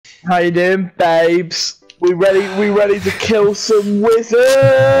How you doing, babes? We ready to kill some wizards?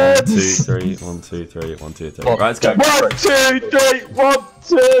 1, 2, 3, 1, 2, 3, 1, 2, 3. Right, let's go. 1, 2, 3, 1,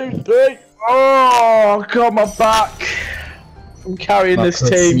 2, 3. Oh, got my back. I'm carrying this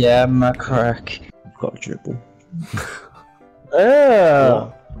team. Yeah, my crack. I've got a dribble.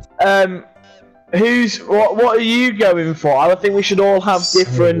 Oh. What are you going for? I think we should all have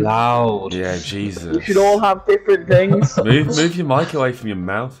different. So loud. Yeah, Jesus. We should all have different things. Move your mic away from your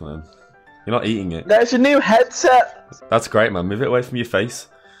mouth, man. You're not eating it. There's a new headset. That's great, man. Move it away from your face.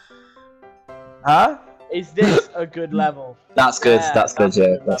 Huh? Is this a good level? That's good. Yeah, that's good.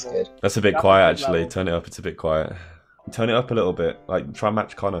 Yeah, that's level. good. That's a bit That's quiet, a good actually. level. Turn it up. It's a bit quiet. Turn it up a little bit. Like, try and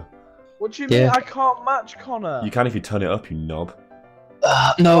match Connor. What do you mean? Yeah. I can't match Connor. You can if you turn it up, you knob.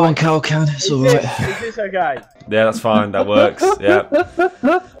 No one can. It's alright. Is this okay? Yeah, that's fine. That works. Yeah.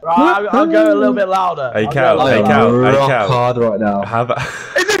 Right, I'll go a little bit louder. Hey, I'll Cal. go a Hey, little Cal. louder. Hey, Rock Cal. hard right now. How about...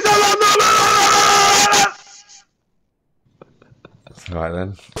 Is this Right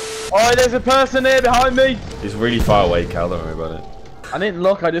then. Oh, there's a person here behind me. He's really far away, Cal. Don't worry about it. I didn't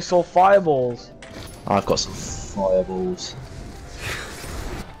look. I just saw fireballs. I've got some fireballs.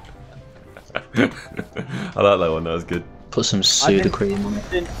 I like that one. That was good. Put some soda cream on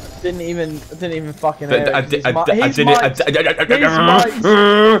it. Didn't even fucking hear it. I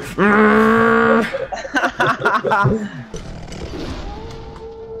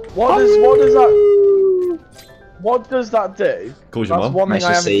What does that do? Calls your That's mum. one thing Makes I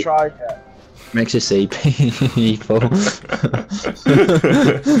you haven't see. tried yet. Makes you see people.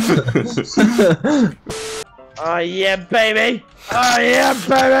 Oh yeah, baby! Oh yeah,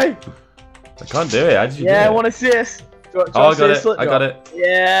 baby! I can't do it. How did you do Yeah, it? I want to see this. Oh, I got it. I got it.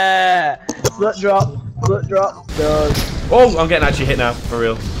 Yeah! Slut drop, done. Oh, I'm getting actually hit now, for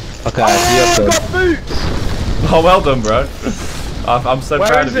real. Okay, Oh, you have I to. got boots! Oh, well done, bro. I'm so Where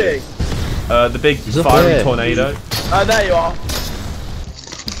proud is of you. he? The big He's up fiery there. tornado. Oh, there you are.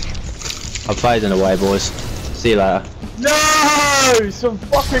 I'm fading away, boys. See you later. No! Some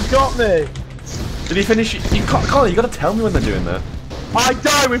fucking got me. Did he finish? You can't, Colin, you gotta tell me when they're doing that. I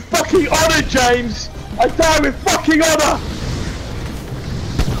die with fucking honor, James. I die with fucking honor.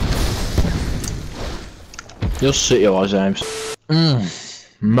 You'll sit your eyes, James.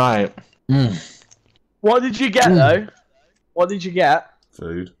 Mate. What did you get though? What did you get?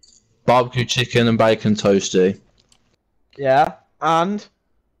 Food. Barbecue chicken and bacon toasty. Yeah, and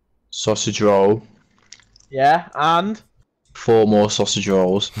Sausage roll. yeah, and 4 more sausage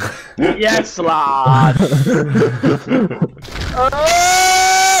rolls. yes, lad.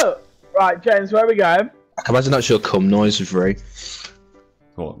 Oh! Right, James, where are we going? I can imagine that's your cum noise with Ree.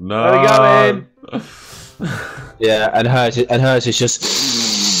 Oh, no. Where are we going? Yeah, and hers is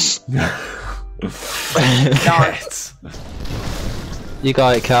just. Nice. You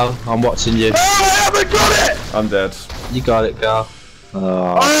got it, Cal. I'm watching you. Oh, I haven't got it. I'm dead. You got it, Cal.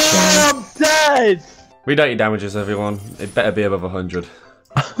 Oh, Oh, I'm dead. We don't eat damages, everyone. It better be above 100.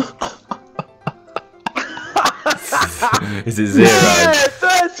 Is it 0? Yeah,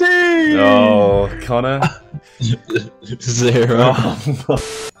 13. Oh, Connor. shame. 0.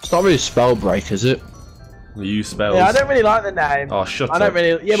 It's not really Spellbreak, is it? You spells. Yeah, I don't really like the name. Oh, shut up. I don't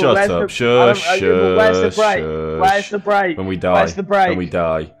really. Yeah, Shut but where's up. the? Shush, I don't- Where's the shush, break? shush. Where's the break? When we die. Where's the break? When we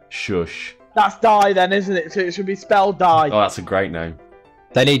die. Shush. That's die then, isn't it? So it should be spelled die. Oh, that's a great name.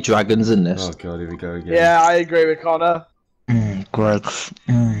 They need dragons in this. Oh, God, here we go again. Yeah, I agree with Connor. Greg.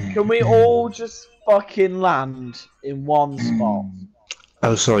 Can we all just fucking land in one spot?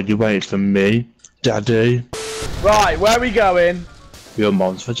 Oh, sorry, you waited for me, Daddy. Right, where are we going? Your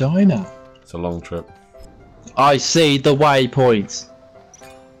mom's vagina. It's a long trip. I see the waypoint.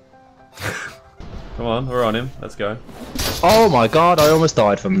 Come on, we're on him. Let's go. Oh my god, I almost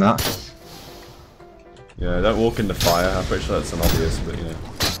died from that. Yeah, don't walk in the fire. I'm pretty sure that's an obvious, but you know.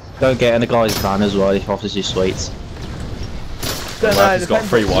 Don't get in the guy's van as well, he offers you sweets. Don't Well, he's got depends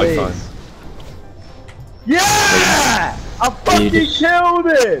free what it Wi-Fi. is. Yeah! I fucking just- killed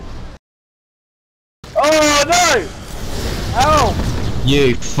him! Oh no! Help!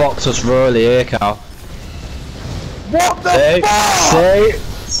 You fucked us royally here, Cal. What the See? fuck?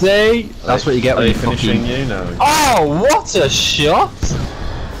 See? That's what you get Are when you you finishing fucking... you? No. Oh, what a shot!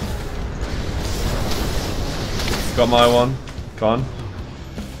 Got my one. Con.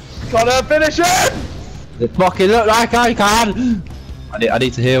 Gotta finish it! It fucking look like I can! I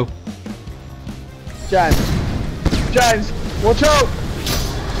need to heal. James, watch out!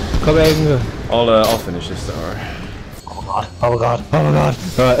 Coming! I'll finish this. Don't worry. Oh my god, oh my god, oh my god.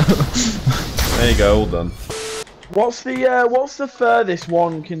 Right. There you go. All done. What's the furthest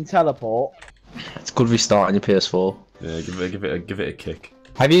one can teleport? It's good restarting your PS4. Yeah, give it a kick.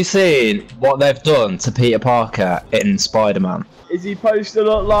 Have you seen what they've done to Peter Parker in Spider-Man? Is he supposed to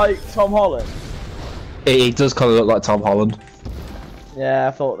look like Tom Holland? He does kind of look like Tom Holland. Yeah,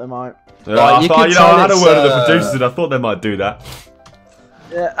 I thought they might. Yeah, Like, I thought, you know, I had a word with the producers and I thought they might do that.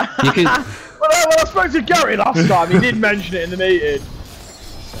 Yeah. You could... When I spoke to Gary last time, he did mention it in the meeting.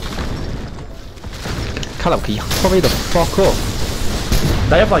 Callum, can you hurry the fuck up?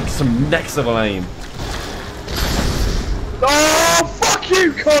 They have like some next level aim. Oh, fuck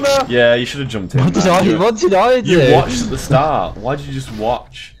you, Connor! Yeah, you should have jumped in. What did I do? You watched at the start. Why did you just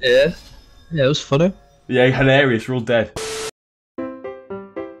watch? Yeah. Yeah, it was funny. Yeah, hilarious. We're all dead.